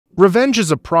Revenge is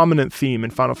a prominent theme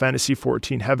in Final Fantasy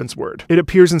XIV Heavensward. It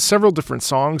appears in several different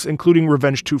songs, including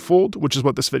Revenge Twofold, which is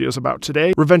what this video is about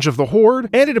today, Revenge of the Horde,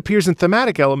 and it appears in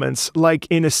thematic elements like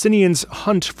in Asinian's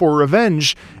hunt for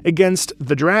revenge against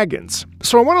the dragons.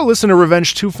 So I want to listen to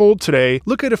Revenge Twofold today,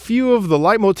 look at a few of the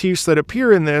leitmotifs that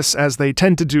appear in this, as they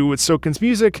tend to do with Soken's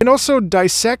music, and also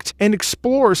dissect and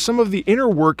explore some of the inner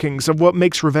workings of what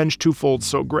makes Revenge Twofold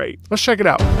so great. Let's check it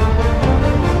out.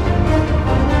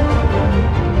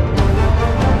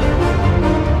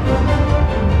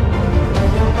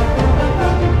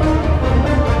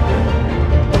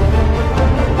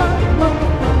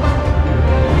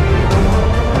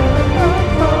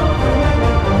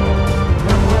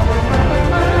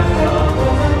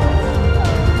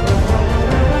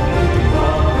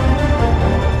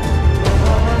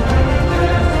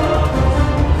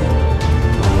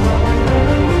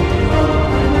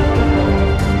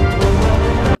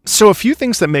 So a few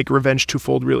things that make Revenge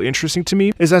Twofold really interesting to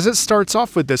me is as it starts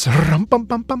off with this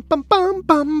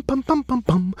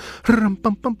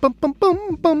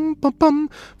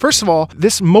First of all,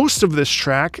 most of this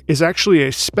track is actually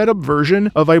a sped up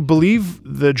version of, I believe,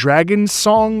 the dragon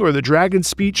song or the dragon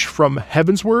speech from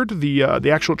Heavensward, the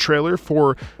actual trailer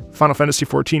for Final Fantasy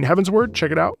XIV Heavensward.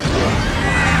 Check it out.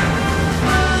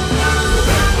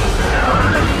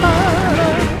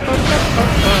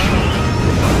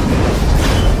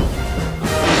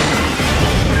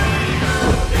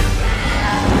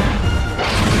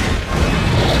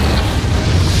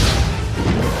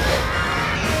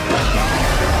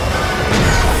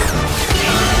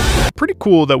 Pretty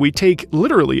cool that we take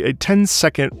literally a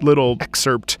 10-second little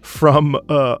excerpt from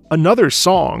another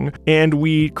song and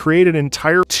we create an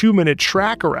entire 2-minute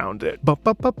track around it. That's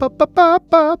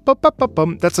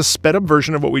a sped up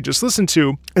version of what we just listened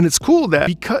to, and it's cool that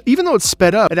because even though it's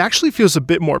sped up, it actually feels a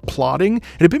bit more plotting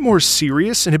and a bit more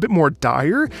serious and a bit more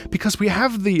dire because we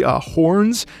have the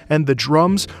horns and the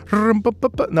drums.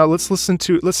 Now let's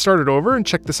start it over and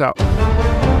check this out.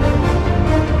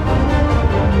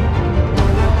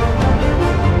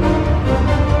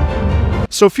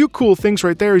 So a few cool things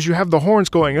right there is you have the horns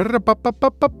going, and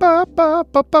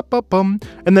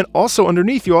then also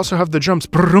underneath you also have the drums.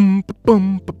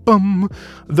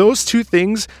 Those two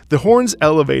things, the horns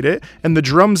elevate it, and the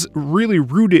drums really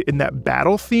root it in that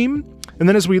battle theme. And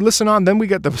then as we listen on, then we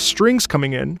get the strings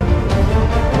coming in.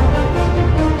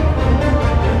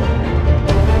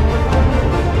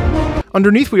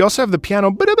 Underneath, we also have the piano.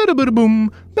 Not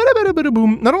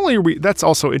only are that's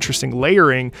also interesting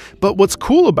layering, but what's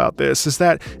cool about this is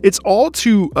that it's all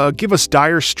to give us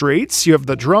dire straits. You have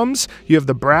the drums, you have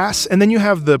the brass, and then you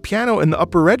have the piano in the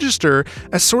upper register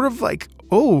as sort of like,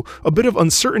 oh, a bit of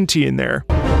uncertainty in there.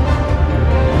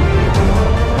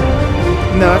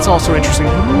 Now that's also interesting.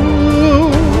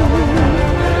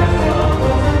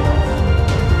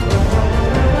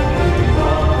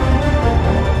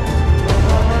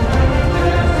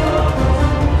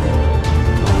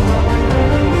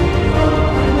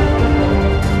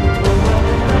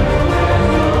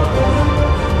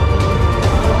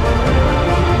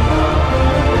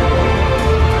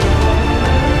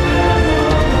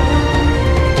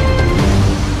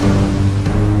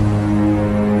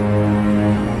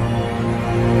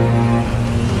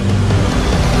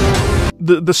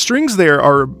 The strings there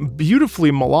are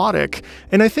beautifully melodic,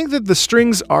 and I think that the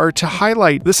strings are to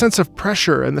highlight the sense of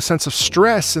pressure and the sense of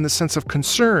stress and the sense of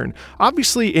concern.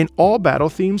 Obviously, in all battle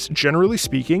themes, generally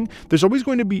speaking, there's always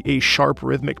going to be a sharp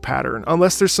rhythmic pattern,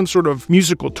 unless there's some sort of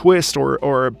musical twist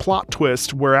or a plot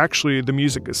twist where actually the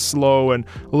music is slow and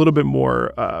a little bit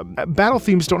more... battle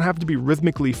themes don't have to be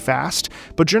rhythmically fast,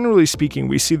 but generally speaking,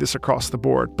 we see this across the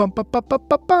board.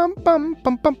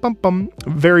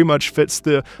 Very much fits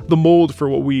the mold for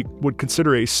what we would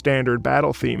consider a standard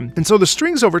battle theme. And so the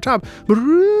strings over top,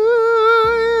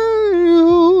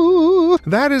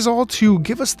 that is all to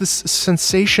give us this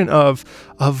sensation of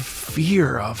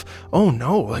fear, of, oh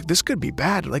no, like this could be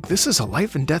bad, like this is a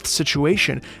life and death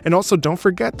situation. And also don't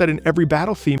forget that in every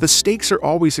battle theme, the stakes are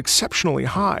always exceptionally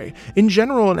high. In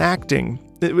general, in acting,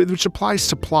 which applies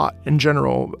to plot in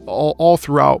general, all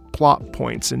throughout plot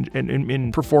points and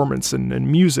in performance and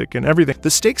music and everything. The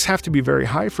stakes have to be very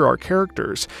high for our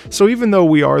characters. So even though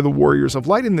we are the warriors of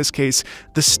light in this case,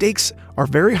 the stakes are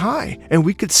very high, and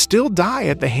we could still die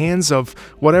at the hands of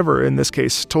whatever, in this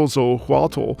case, Tozo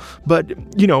Hualtol. But,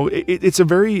 you know, it's a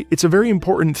very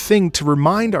important thing to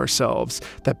remind ourselves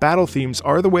that battle themes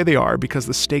are the way they are because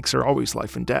the stakes are always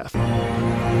life and death.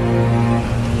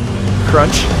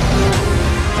 Crunch.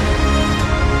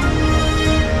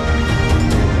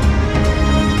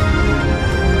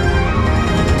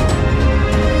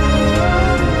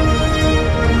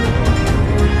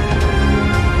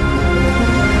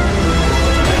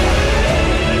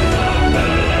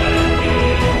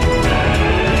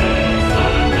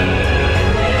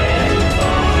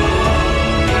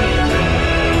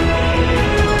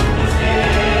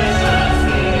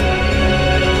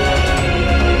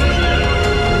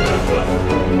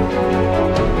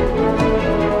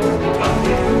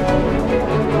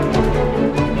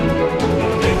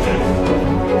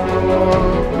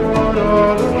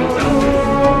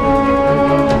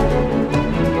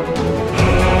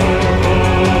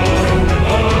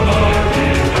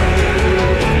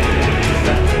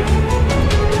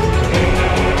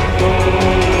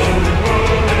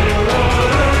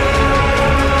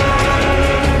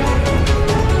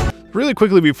 Really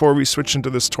quickly before we switch into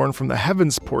this Torn from the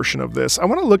Heavens portion of this, I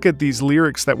want to look at these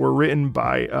lyrics that were written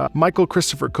by Michael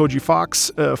Christopher Koji Fox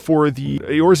for the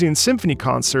Eorzean Symphony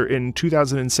concert in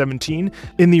 2017.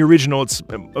 In the original, it's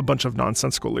a bunch of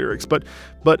nonsensical lyrics, but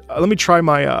let me try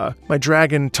my my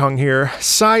dragon tongue here.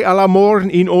 Sai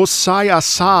alamor in o sai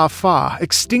asa fa,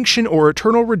 extinction or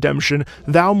eternal redemption,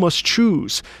 thou must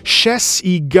choose. Shes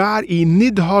I gar I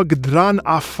nidhogg dran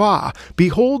afa,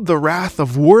 behold the wrath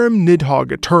of worm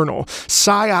nidhogg eternal.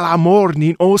 Sai alamor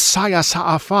in o sai asa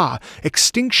afa,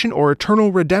 extinction or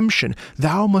eternal redemption,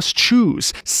 thou must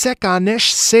choose.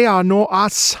 Sekanesh sea no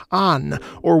as an,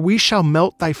 or we shall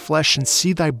melt thy flesh and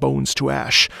see thy bones to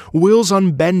ash. Wills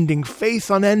unbending, faith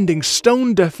unending,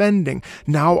 stone defending,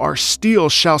 now our steel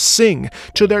shall sing.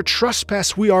 To their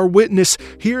trespass we are witness,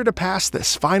 here to pass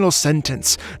this final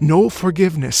sentence. No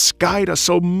forgiveness, guide us,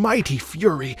 O mighty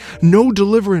fury. No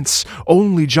deliverance,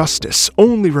 only justice,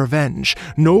 only revenge.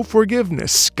 No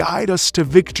forgiveness, guide us to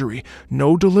victory.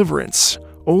 No deliverance,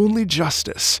 only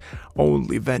justice,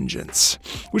 only vengeance.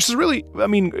 Which is really, I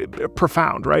mean,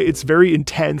 profound, right? It's very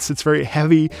intense, it's very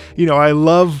heavy. You know, I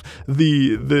love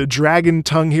the dragon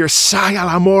tongue here. Saya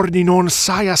la morni non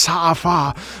saya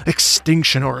saafa,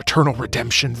 extinction or eternal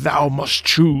redemption, thou must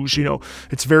choose. You know,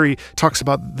 it's very, talks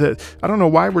about the, I don't know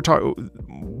why we're talking,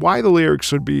 why the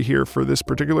lyrics would be here for this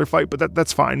particular fight, but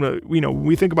that's fine. You know,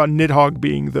 we think about Nidhogg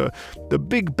being the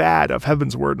big bad of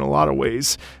Heavensward in a lot of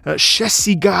ways.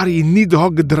 Shesigari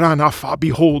Nidhogg dranafa,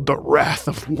 behold the wrath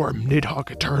of worm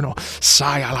Nidhogg eternal.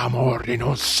 Saya lamor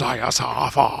no saya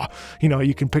safa. You know,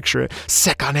 you can picture it.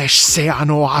 Sekanesh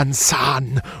seano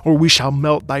ansan, or we shall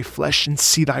melt thy flesh and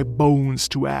see thy bones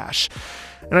to ash.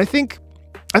 And I think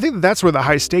that's where the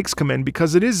high stakes come in,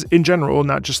 because it is, in general,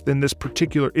 not just in this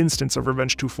particular instance of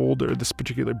Revenge Twofold or this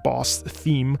particular boss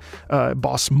theme,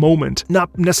 boss moment, not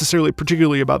necessarily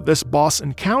particularly about this boss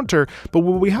encounter, but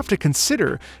what we have to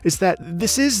consider is that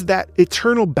this is that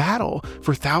eternal battle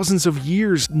for thousands of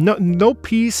years. No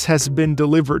peace has been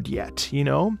delivered yet, you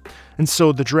know? And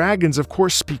so the dragons, of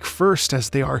course, speak first,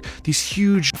 as they are these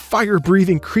huge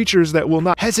fire-breathing creatures that will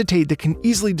not hesitate, that can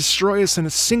easily destroy us in a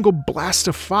single blast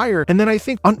of fire. And then I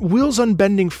think, wills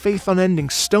unbending, faith unending,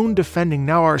 stone defending,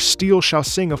 now our steel shall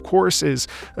sing, of course, is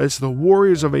the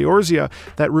warriors of Eorzea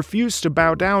that refuse to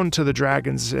bow down to the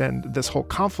dragons and this whole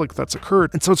conflict that's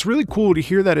occurred. And so it's really cool to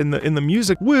hear that in the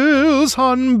music. Wills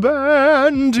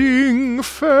unbending,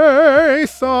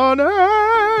 faith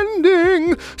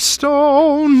unending,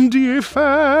 stone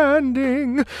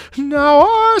defending, now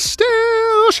our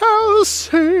steel shall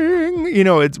sing. You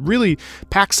know, it really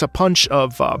packs a punch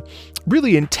of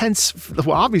really intense,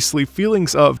 well, obviously,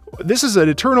 feelings of this is an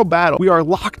eternal battle. We are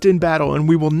locked in battle and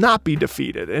we will not be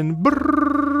defeated. And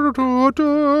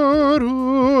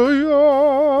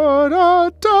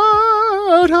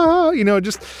you know,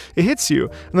 just, it hits you.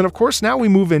 And then, of course, now we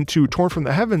move into Torn from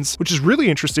the Heavens, which is really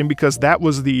interesting because that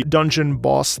was the dungeon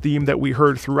boss theme that we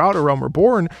heard throughout A Realm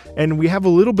Reborn, and we have a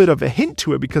little bit of a hint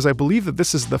to it because I believe that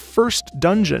this is the first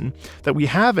dungeon that we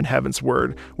have in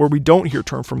Heavensward where we don't hear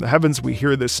Torn from the Heavens, we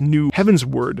hear this new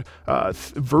Heavensward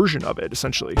version of it,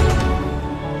 essentially.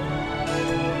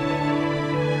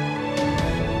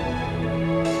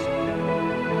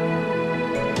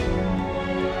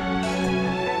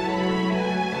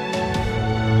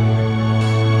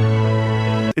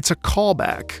 It's a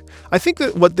callback. I think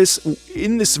that what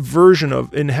in this version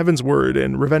of in Heavensward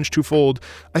and Revenge Twofold,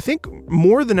 I think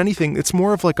more than anything, it's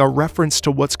more of like a reference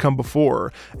to what's come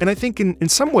before. And I think in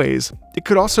some ways, it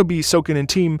could also be Soken and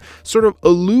team sort of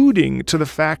alluding to the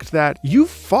fact that you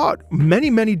fought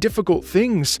many, many difficult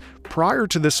things prior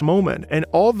to this moment. And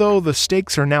although the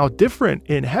stakes are now different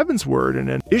in Heavensward and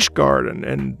in Ishgard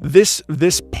and this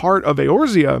part of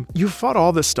Eorzea, you fought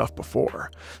all this stuff before.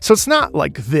 So it's not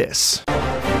like this.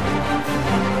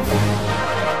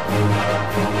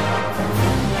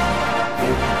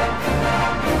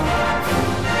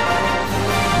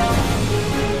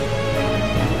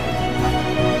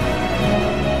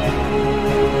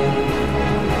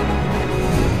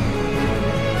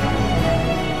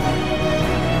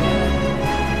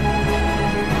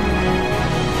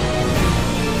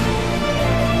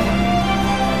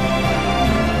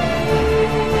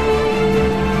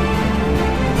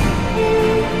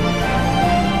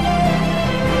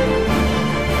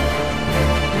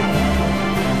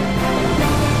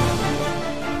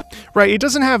 Right, it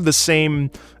doesn't have the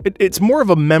same, it's more of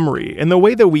a memory, and the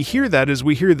way that we hear that is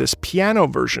we hear this piano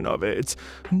version of it. It's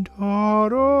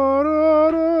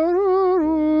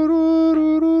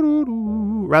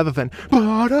rather than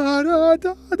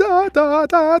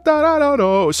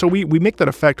so we make that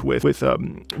effect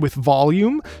with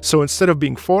volume. So instead of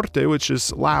being forte, which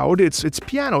is loud, it's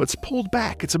piano. It's pulled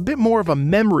back. It's a bit more of a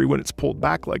memory when it's pulled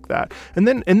back like that. And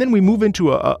then we move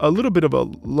into a little bit of a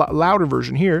louder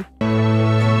version here.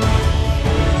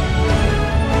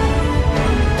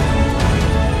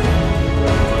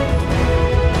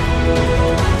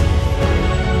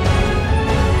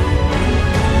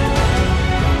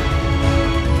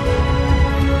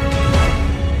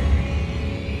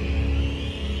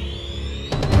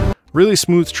 Really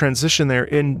smooth transition there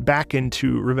back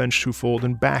into Revenge Twofold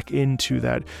and back into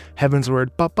that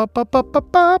Heavensward.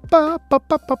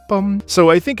 So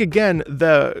I think again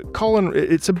the Colin,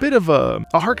 it's a bit of a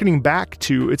harkening back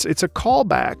to it's a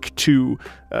callback to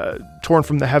Torn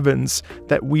from the Heavens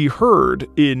that we heard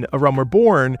in A Realm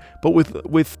Reborn, but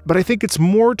I think it's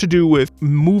more to do with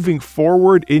moving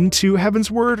forward into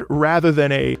Heavensward rather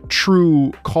than a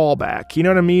true callback. You know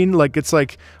what I mean? Like it's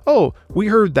like, oh, we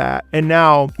heard that and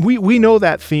now we know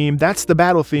that theme, that's the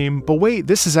battle theme, but wait,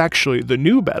 this is actually the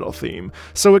new battle theme.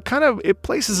 So it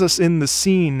places us in the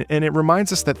scene and it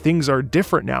reminds us that things are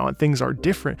different now and things are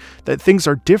different and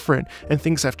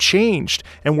things have changed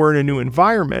and we're in a new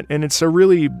environment, and it's a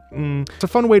really it's a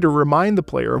fun way to remind the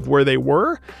player of where they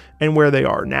were and where they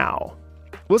are now.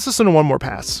 Let's listen to one more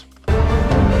pass.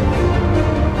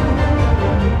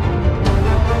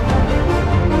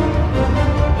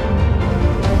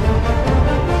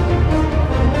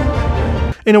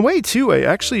 In a way, too,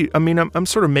 I'm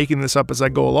sort of making this up as I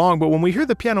go along, but when we hear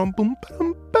the piano, boom,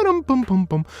 ba-dum, ba-dum, bum, bum,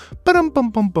 bum, ba-dum, bum,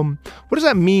 bum, bum, what does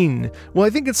that mean? Well, I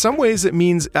think in some ways it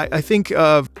means, I think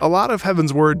of a lot of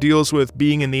Heavensward deals with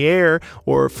being in the air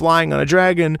or flying on a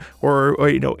dragon or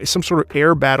some sort of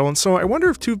air battle. And so I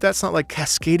wonder if that's not like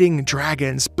cascading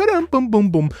dragons, ba-dum, bum, bum,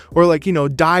 bum, or like,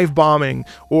 dive bombing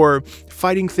or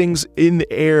fighting things in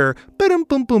the air, ba-dum,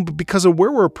 bum, bum, because of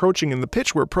where we're approaching in the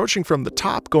pitch. We're approaching from the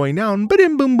top going down,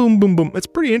 ba-dum, boom, boom, boom, boom. It's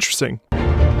pretty interesting.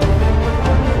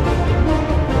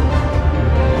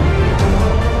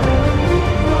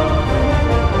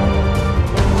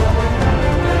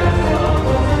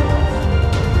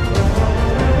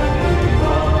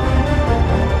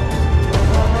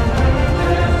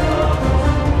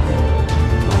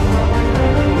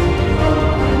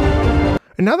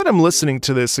 And now that I'm listening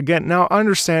to this again, now I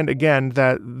understand again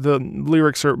that the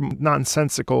lyrics are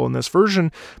nonsensical in this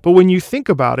version, but when you think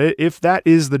about it, if that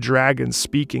is the dragon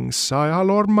speaking, it's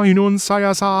much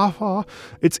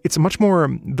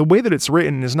more, the way that it's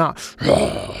written is not,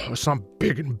 it's not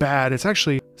big and bad, it's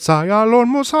actually, it's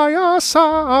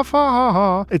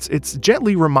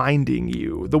gently reminding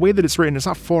you. The way that it's written is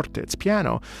not forte, it's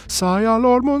piano.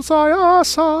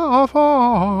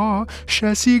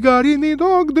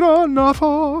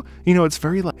 It's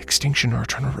very like Extinction or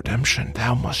Eternal Redemption.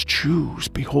 Thou must choose.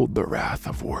 Behold the wrath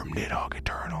of Worm Nidhogg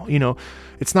Eternal.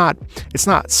 It's not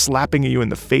slapping you in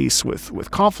the face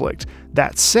with conflict.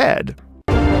 That said,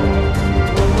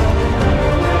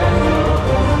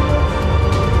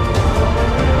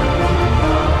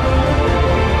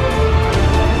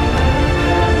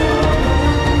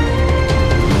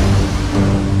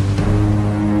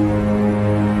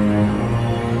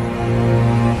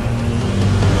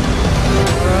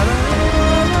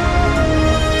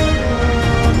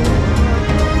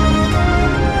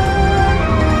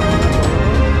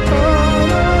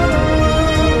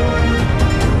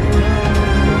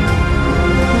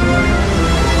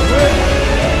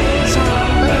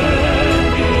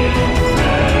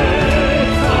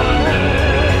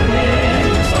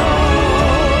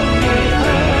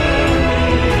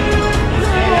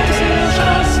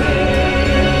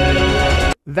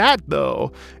 that,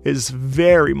 though, is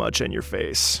very much in your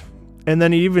face. And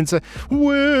then he even said,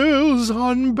 wills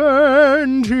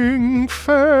unbending,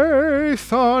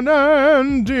 faith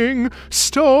unending,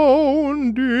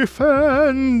 stone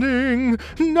defending,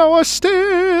 now I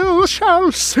still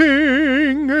shall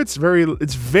sing. It's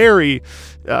very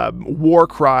war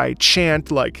cry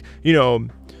chant, like,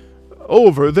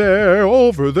 over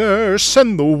there,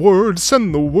 send the word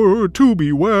to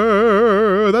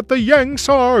beware, that the Yanks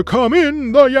are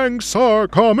coming,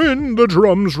 the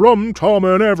drums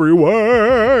rum-tumming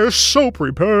everywhere, so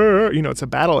prepare. It's a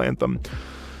battle anthem.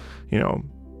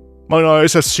 Mine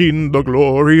eyes have seen the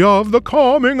glory of the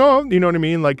coming of, you know what I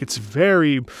mean? Like, it's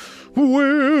very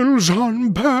wills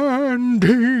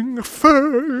unbending,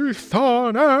 faith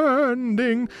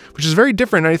unending, which is very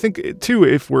different. And I think, too,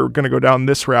 if we're going to go down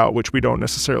this route, which we don't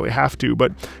necessarily have to,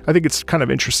 but I think it's kind of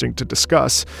interesting to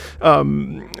discuss,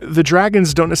 the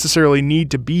dragons don't necessarily need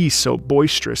to be so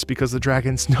boisterous because the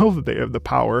dragons know that they have the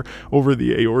power over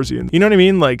the Eorzeans. You know what I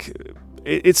mean? Like,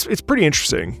 it's pretty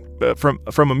interesting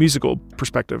from a musical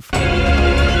perspective.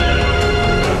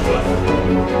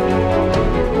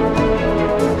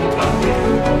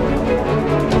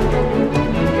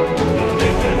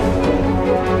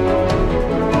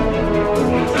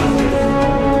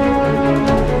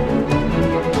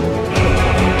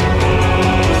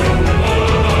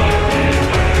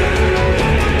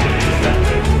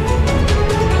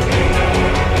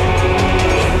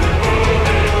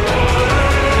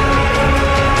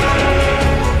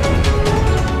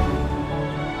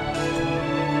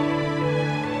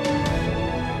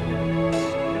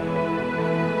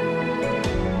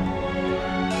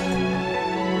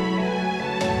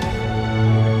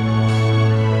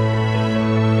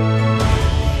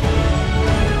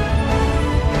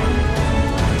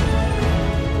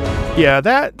 Yeah,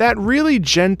 that really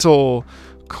gentle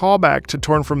callback to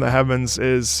Torn from the Heavens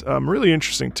is really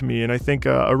interesting to me, and I think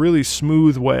a really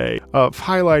smooth way of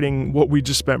highlighting what we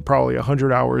just spent probably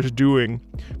 100 hours doing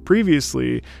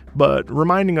previously, but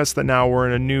reminding us that now we're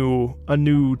in a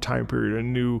new time period, a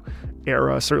new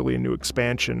era, certainly a new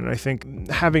expansion. And I think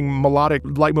having melodic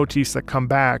leitmotifs that come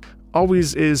back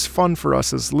always is fun for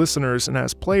us as listeners and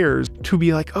as players to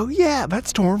be like, oh yeah,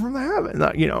 that's Torn from the Heavens.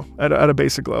 You know, at a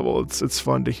basic level, it's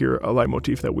fun to hear a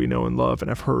leitmotif that we know and love and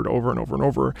have heard over and over and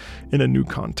over in a new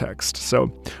context.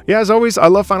 So yeah, as always, I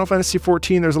love Final Fantasy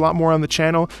XIV. There's a lot more on the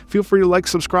channel. Feel free to like,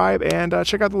 subscribe, and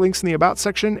check out the links in the About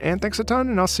section. And thanks a ton,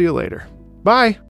 and I'll see you later. Bye!